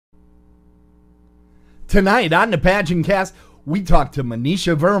Tonight on the PageantCast, we talk to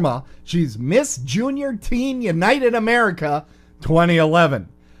Manisha Verma. She's Miss Junior Teen United America 2011.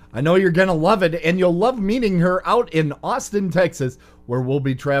 I know you're going to love it, and you'll love meeting her out in Austin, Texas, where we'll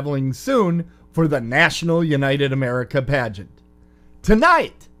be traveling soon for the National United America pageant.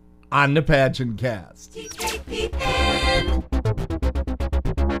 Tonight on the PageantCast.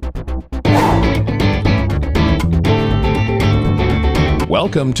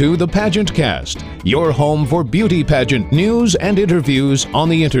 Welcome to the PageantCast, your home for beauty pageant news and interviews on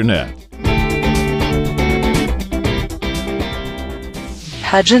the internet.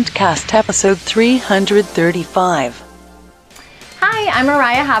 PageantCast episode 335. Hi, I'm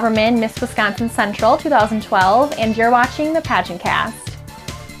Mariah Haberman, Miss Wisconsin Central 2012, and you're watching the PageantCast.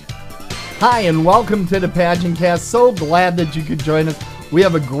 Hi, and welcome to the PageantCast. So glad that you could join us. We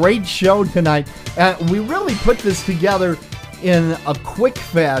have a great show tonight. We really put this together in a quick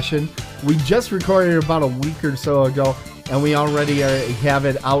fashion. We just recorded it about a week or so ago, and we already have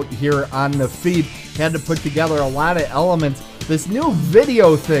it out here on the feed. Had to put together a lot of elements. This new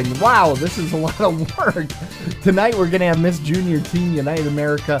video thing, wow, this is a lot of work. Tonight we're going to have Miss Junior Teen United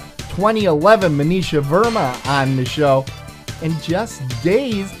America 2011 Manisha Verma on the show. And just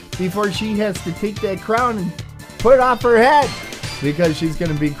days before she has to take that crown and put it off her head, because she's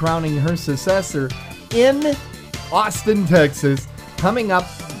going to be crowning her successor in Austin, Texas, coming up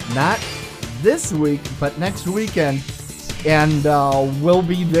not this week, but next weekend. And we'll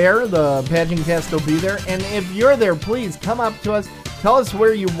be there. The PageantCast will be there. And if you're there, please come up to us. Tell us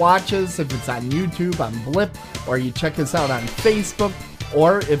where you watch us, if it's on YouTube, on Blip, or you check us out on Facebook,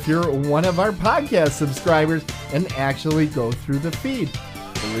 or if you're one of our podcast subscribers and actually go through the feed.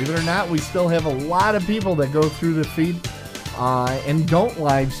 Believe it or not, we still have a lot of people that go through the feed and don't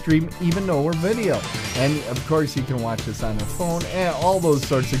live stream, even though we're video. And of course, you can watch us on the phone and all those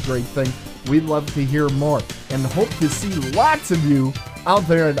sorts of great things. We'd love to hear more and hope to see lots of you out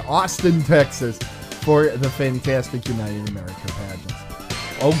there in Austin, Texas for the fantastic United America pageants.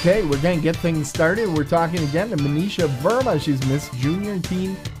 Okay, we're going to get things started. We're talking again to Manisha Verma. She's Miss Junior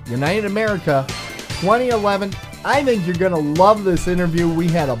Teen United America 2011. I think you're going to love this interview. We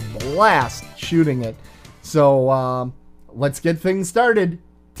had a blast shooting it. So let's get things started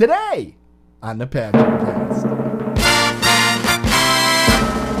today on the PageantCast.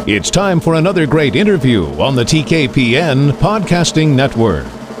 It's time for another great interview on the TKPN Podcasting Network.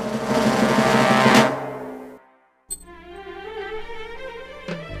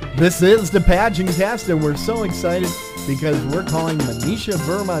 This is the PageantCast, and we're so excited because we're calling Manisha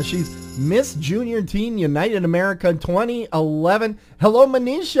Verma. She's Miss Junior Teen United America 2011. Hello,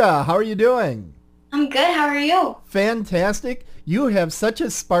 Manisha. How are you doing? I'm good. How are you? Fantastic. You have such a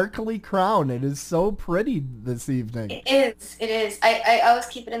sparkly crown. It is so pretty this evening. It is. It is. I always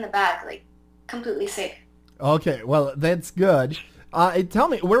keep it in the bag, like completely safe. Okay, well, that's good. Tell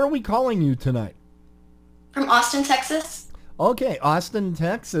me, where are we calling you tonight? From Austin, Texas. Okay, Austin,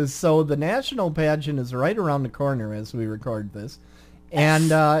 Texas. So the national pageant is right around the corner as we record this.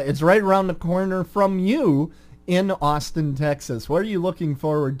 And it's right around the corner from you in Austin, Texas. What are you looking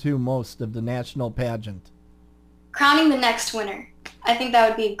forward to most of the national pageant? Crowning the next winner. I think that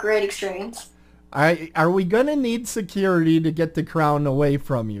would be a great experience. Are we going to need security to get the crown away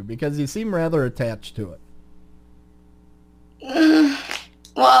from you? Because you seem rather attached to it.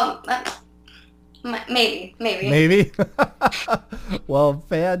 Well, maybe. Maybe? Well,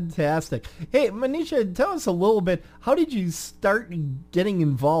 fantastic. Hey, Manisha, tell us a little bit. How did you start getting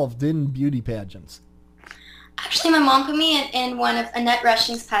involved in beauty pageants? Actually, my mom put me in one of Annette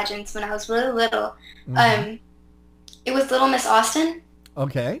Rushing's pageants when I was really little. Mm-hmm. It was Little Miss Austin.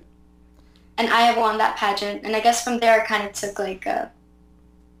 Okay. And I have won that pageant. And I guess from there I kind of took like an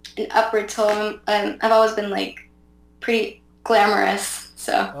upward tone. I've always been like pretty glamorous.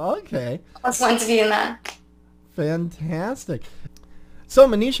 So okay. I was wanting to be in that. Fantastic. So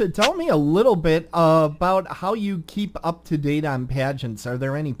Manisha, tell me a little bit about how you keep up to date on pageants. Are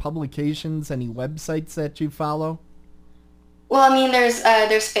there any publications, any websites that you follow? Well, I mean, there's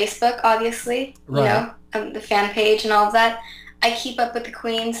Facebook, obviously, right. The fan page and all of that. I keep up with the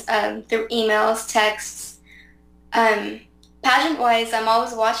queens through emails, texts. Pageant-wise, I'm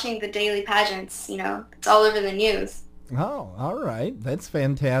always watching the daily pageants. It's all over the news. Oh, all right. That's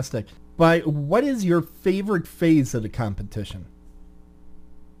fantastic. But what is your favorite phase of the competition?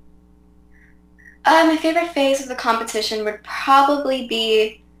 My favorite phase of the competition would probably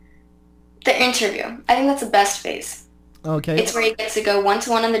be the interview. I think that's the best phase. Okay. It's where you get to go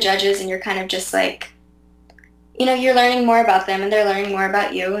one-to-one on the judges, and you're kind of just like, you're learning more about them, and they're learning more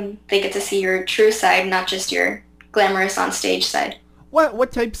about you, and they get to see your true side, not just your glamorous on stage side.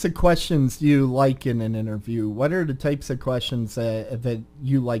 What types of questions do you like in an interview? What are the types of questions that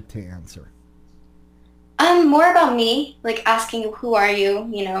you like to answer? More about me, like asking who are you,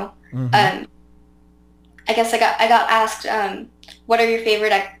 you know. Mm-hmm. I guess I got asked, what are your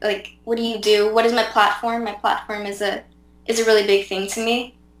favorite, like, what do you do? What is my platform? My platform is a really big thing to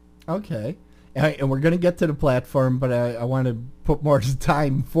me. Okay. And we're going to get to the platform, but I want to put more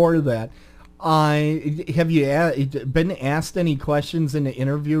time for that. Have you been asked any questions in the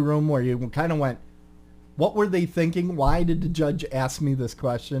interview room where you kind of went, what were they thinking? Why did the judge ask me this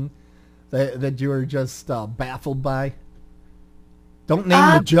question? That you were just baffled by? Don't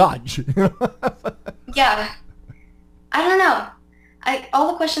name the judge. Yeah. I don't know.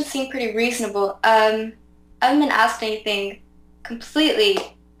 All the questions seem pretty reasonable. I haven't been asked anything completely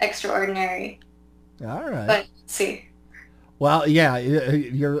extraordinary. All right. But let's see. Well, yeah,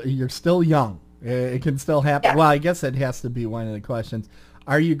 you're still young. It can still happen. Yeah. Well, I guess that has to be one of the questions.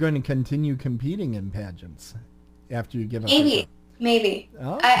 Are you going to continue competing in pageants after you give up? Maybe.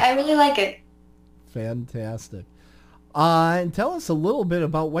 Oh. I really like it. Fantastic. And tell us a little bit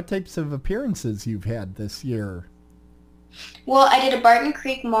about what types of appearances you've had this year. Well, I did a Barton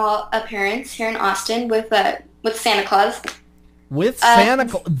Creek Mall appearance here in Austin with Santa Claus. With Santa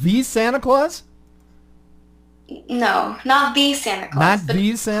Claus? The Santa Claus? No, not the Santa Claus. Not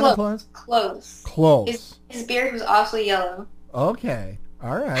the Santa Claus? Close. Close. His beard was awfully yellow. Okay.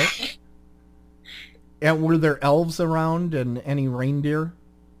 All right. And were there elves around and any reindeer?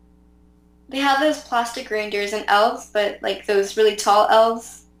 They have those plastic reindeers and elves, but like those really tall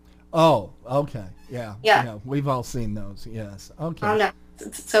elves. Oh, okay. Yeah. Yeah. We've all seen those. Yes. Okay. Oh, no.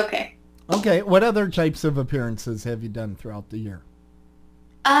 It's okay. Okay. What other types of appearances have you done throughout the year?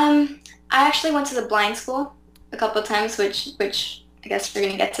 I actually went to the blind school a couple of times, which I guess we're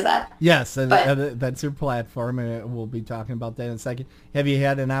going to get to that. Yes, and that's your platform, and we'll be talking about that in a second. Have you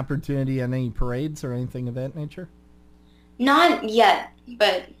had an opportunity on any parades or anything of that nature? Not yet,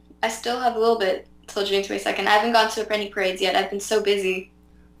 but I still have a little bit till June 22nd. I haven't gone to any parades yet. I've been so busy.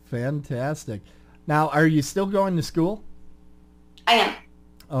 Fantastic. Now, are you still going to school? I am.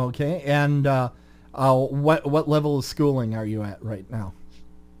 Okay, and what level of schooling are you at right now?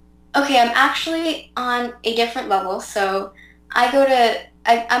 Okay, I'm actually on a different level, so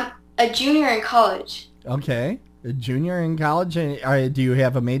I'm a junior in college. Okay, a junior in college. And, do you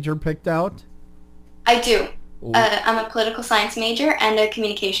have a major picked out? I do. I'm a political science major and a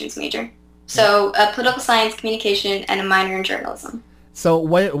communications major. So a political science, communication, and a minor in journalism. So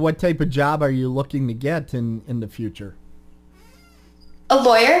what type of job are you looking to get in the future? A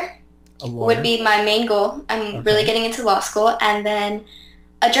lawyer would would be my main goal. I'm really getting into law school, and then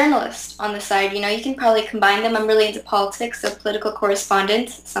a journalist on the side. You know, you can probably combine them. I'm really into politics, so political correspondent,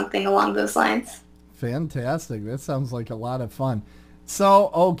 something along those lines. Fantastic. That sounds like a lot of fun.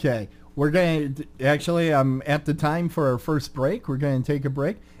 So, okay, we're going to, actually, I'm at the time for our first break. We're going to take a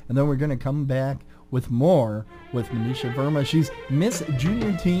break, and then we're going to come back with more with Manisha Verma. She's Miss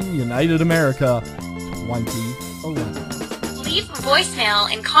Junior Teen United America 2011. Leave a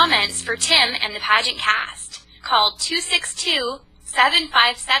voicemail and comments for Tim and the Pageant Cast. Call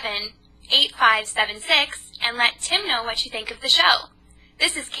 262-757-8576 and let Tim know what you think of the show.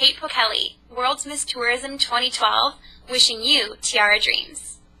 This is Kate Pokelly, World's Miss Tourism 2012, wishing you tiara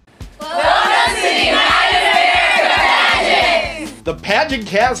dreams. Welcome to the United America Pageant! The Pageant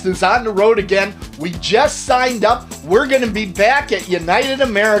Cast is on the road again. We just signed up. We're going to be back at United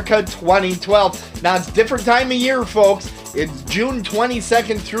America 2012. Now, it's a different time of year, folks. It's June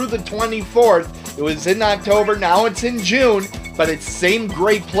 22nd through the 24th. It was in October. Now it's in June. But it's the same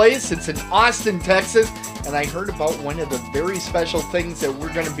great place. It's in Austin, Texas. And I heard about one of the very special things that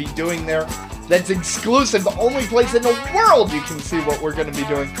we're going to be doing there that's exclusive. The only place in the world you can see what we're going to be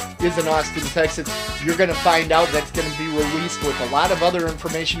doing is in Austin, Texas. You're going to find out that's going to be released with a lot of other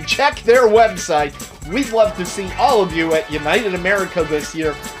information. Check their website. We'd love to see all of you at United America this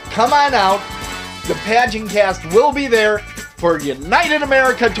year. Come on out. The Pageant Cast will be there for United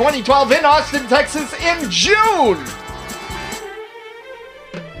America 2012 in Austin, Texas in June.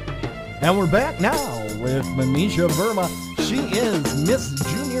 And we're back now with Manisha Verma. She is Miss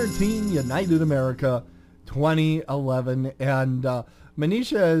Junior Teen United America 2011. And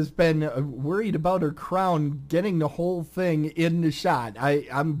Manisha has been worried about her crown getting the whole thing in the shot.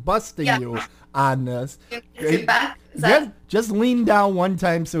 I'm busting you on this. Is it back? Just lean down one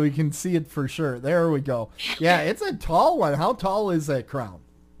time so we can see it for sure. There we go. Yeah, it's a tall one. How tall is that crown?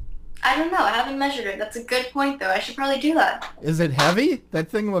 I don't know. I haven't measured it. That's a good point, though. I should probably do that. Is it heavy?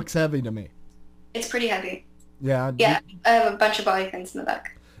 That thing looks heavy to me. It's pretty heavy. Yeah. Yeah, I have a bunch of bobby pins in the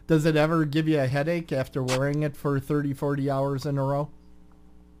back. Does it ever give you a headache after wearing it for 30, 40 hours in a row?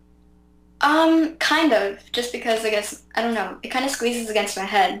 Kind of. Just because I guess I don't know. It kind of squeezes against my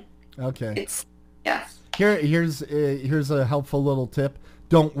head. Okay. It's yeah. Here's a helpful little tip.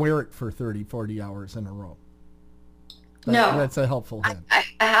 Don't wear it for 30, 40 hours in a row. No. That's a helpful hint. I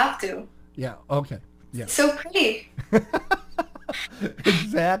have to. Yeah, okay. Yeah. So pretty.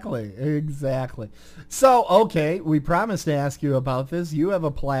 Exactly. So, okay, we promised to ask you about this. You have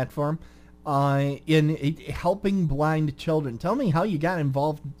a platform in helping blind children. Tell me how you got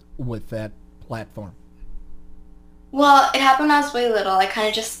involved with that platform. Well, it happened when I was way little.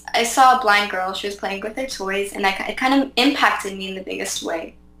 I saw a blind girl. She was playing with her toys, and it kind of impacted me in the biggest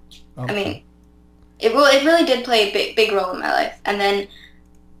way. Okay. I mean, it really did play a big role in my life. And then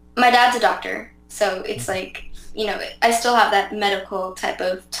my dad's a doctor, so it's like, you know, I still have that medical type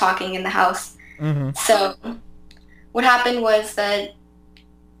of talking in the house. Mm-hmm. So what happened was that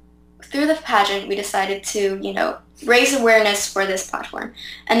through the pageant, we decided to, you know, raise awareness for this platform.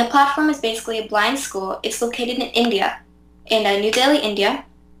 And the platform is basically a blind school. It's located in India, in New Delhi, India.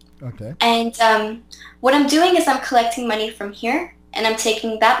 Okay. And what I'm doing is I'm collecting money from here, and I'm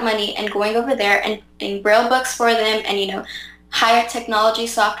taking that money and going over there and doing braille books for them and, you know, higher technology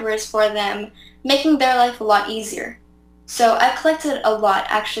softwares for them, making their life a lot easier. So I've collected a lot,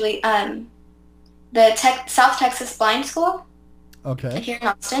 actually. The South Texas Blind School here in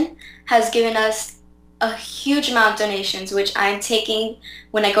Austin has given us a huge amount of donations, which I'm taking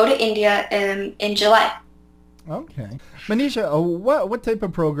when I go to India in July. Okay. Manisha, what type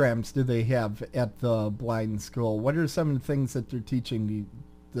of programs do they have at the blind school? What are some of the things that they're teaching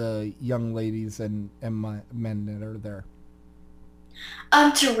the young ladies and men that are there?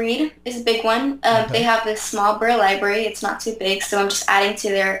 To read is a big one. They have this small Braille library. It's not too big, so I'm just adding to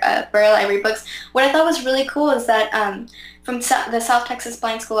their Braille library books. What I thought was really cool is that from the South Texas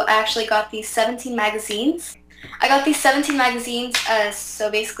Blind School, I actually got these 17 magazines. I got these 17 magazines,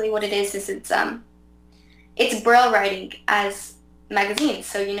 so basically what it is it's Braille writing as magazines.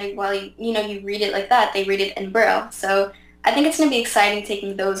 So, you know, while you read it like that, they read it in Braille. So I think it's going to be exciting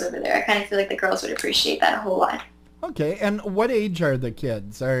taking those over there. I kind of feel like the girls would appreciate that a whole lot. Okay, and what age are the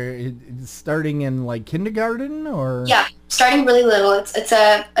kids? Are starting in like kindergarten or? Yeah, starting really little. It's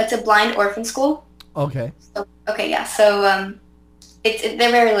a blind orphan school. Okay. So, okay, yeah. So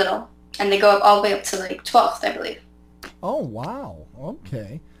they're very little, and they go up all the way up to like 12th, I believe. Oh wow.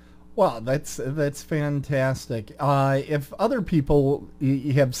 Okay. Well, that's fantastic. If other people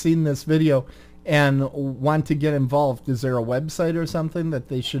have seen this video and want to get involved, is there a website or something that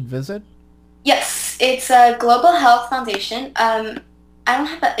they should visit? Yes, it's a Global Health Foundation. I don't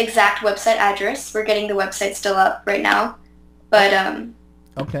have an exact website address. We're getting the website still up right now, but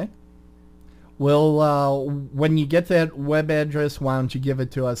Okay. Well, when you get that web address, why don't you give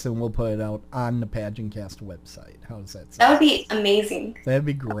it to us and we'll put it out on the PageantCast website. How does that sound? That would be amazing. That'd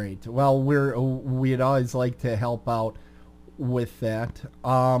be great. Well, we'd always like to help out with that.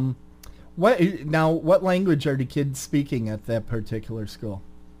 What language are the kids speaking at that particular school?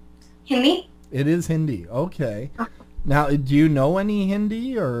 Hindi? It is Hindi. Okay. Now, do you know any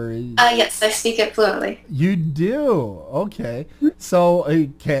Hindi or? Yes, I speak it fluently. You do? Okay. So,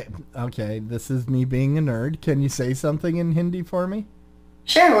 okay, this is me being a nerd. Can you say something in Hindi for me?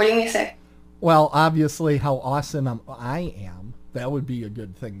 Sure, what do you want me to say? Well, obviously, how awesome I am. That would be a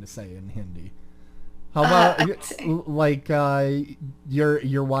good thing to say in Hindi. How about, like,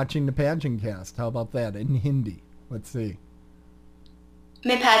 you're watching the PageantCast. How about that in Hindi? Let's see.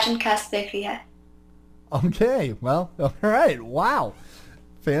 मैं PageantCast देख रही है. Okay, well, all right. Wow.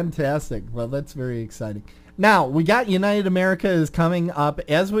 Fantastic. Well, that's very exciting. Now, we got United America is coming up.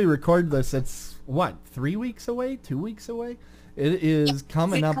 As we record this, it's, what, 3 weeks away? 2 weeks away? It is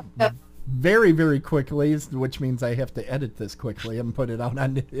coming up very, very quickly, which means I have to edit this quickly and put it out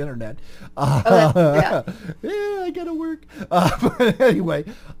on the internet. Yeah, I gotta work. But anyway,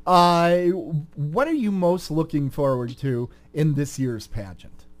 what are you most looking forward to in this year's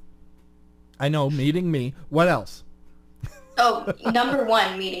pageant? I know, meeting me. What else? Oh, number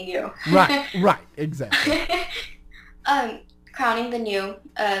one, meeting you. Right, exactly. Crowning the new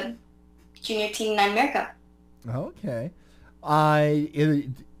junior teen in America. Okay.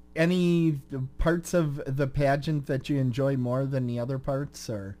 Any parts of the pageant that you enjoy more than the other parts,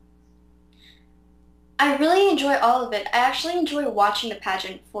 or? I really enjoy all of it. I actually enjoy watching the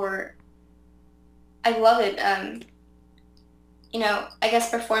pageant I love it. You know, I guess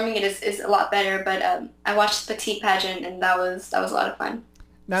performing it is a lot better, but I watched the petite pageant and that was a lot of fun.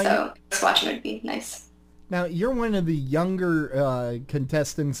 Now so just watching it would be nice. Now, you're one of the younger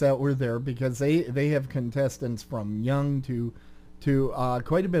contestants that were there, because they have contestants from young to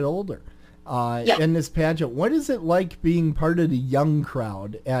quite a bit older. in this pageant. What is it like being part of the young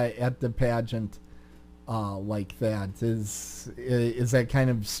crowd at the pageant like that? Is that kind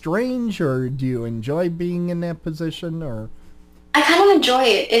of strange, or do you enjoy being in that position? Or I kind of enjoy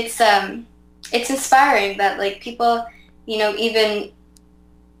it. It's inspiring that like people, even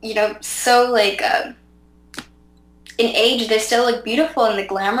so like in age, they're still like beautiful and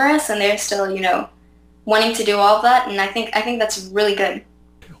glamorous, and they're still wanting to do all of that, and I think that's really good.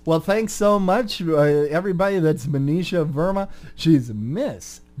 Well, thanks so much, everybody. That's Manisha Verma. She's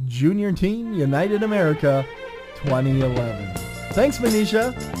Miss Junior Teen United America 2011. Thanks,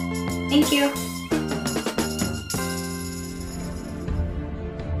 Manisha. Thank you.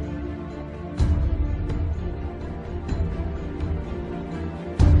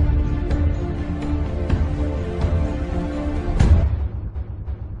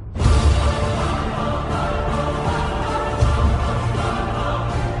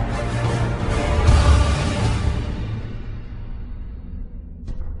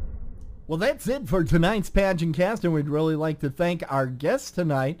 Well, that's it for tonight's PageantCast, and we'd really like to thank our guest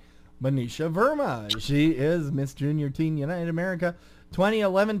tonight, Manisha Verma. She is Miss Junior Teen United America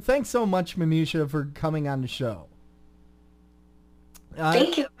 2011. Thanks so much, Manisha, for coming on the show.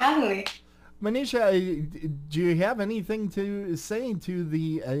 Thank you for having me. Manisha, do you have anything to say to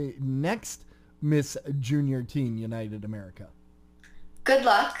the next Miss Junior Teen United America? Good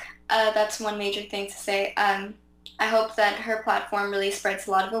luck. That's one major thing to say. I hope that her platform really spreads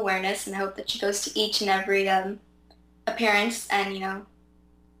a lot of awareness, and I hope that she goes to each and every appearance and,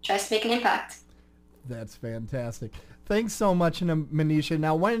 tries to make an impact. That's fantastic. Thanks so much, Manisha.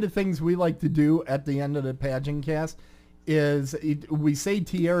 Now, one of the things we like to do at the end of the PageantCast is we say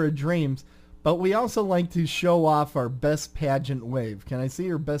Tiara Dreams, but we also like to show off our best pageant wave. Can I see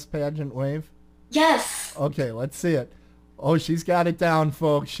your best pageant wave? Yes. Okay, let's see it. Oh, she's got it down,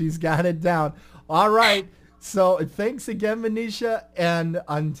 folks. She's got it down. All right. So thanks again, Manisha, and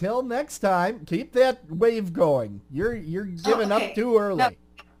until next time, keep that wave going. You're giving up too early. No.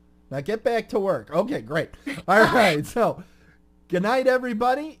 Now get back to work. Okay, great. All right. So good night,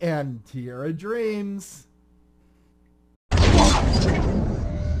 everybody, and Tiara Dreams.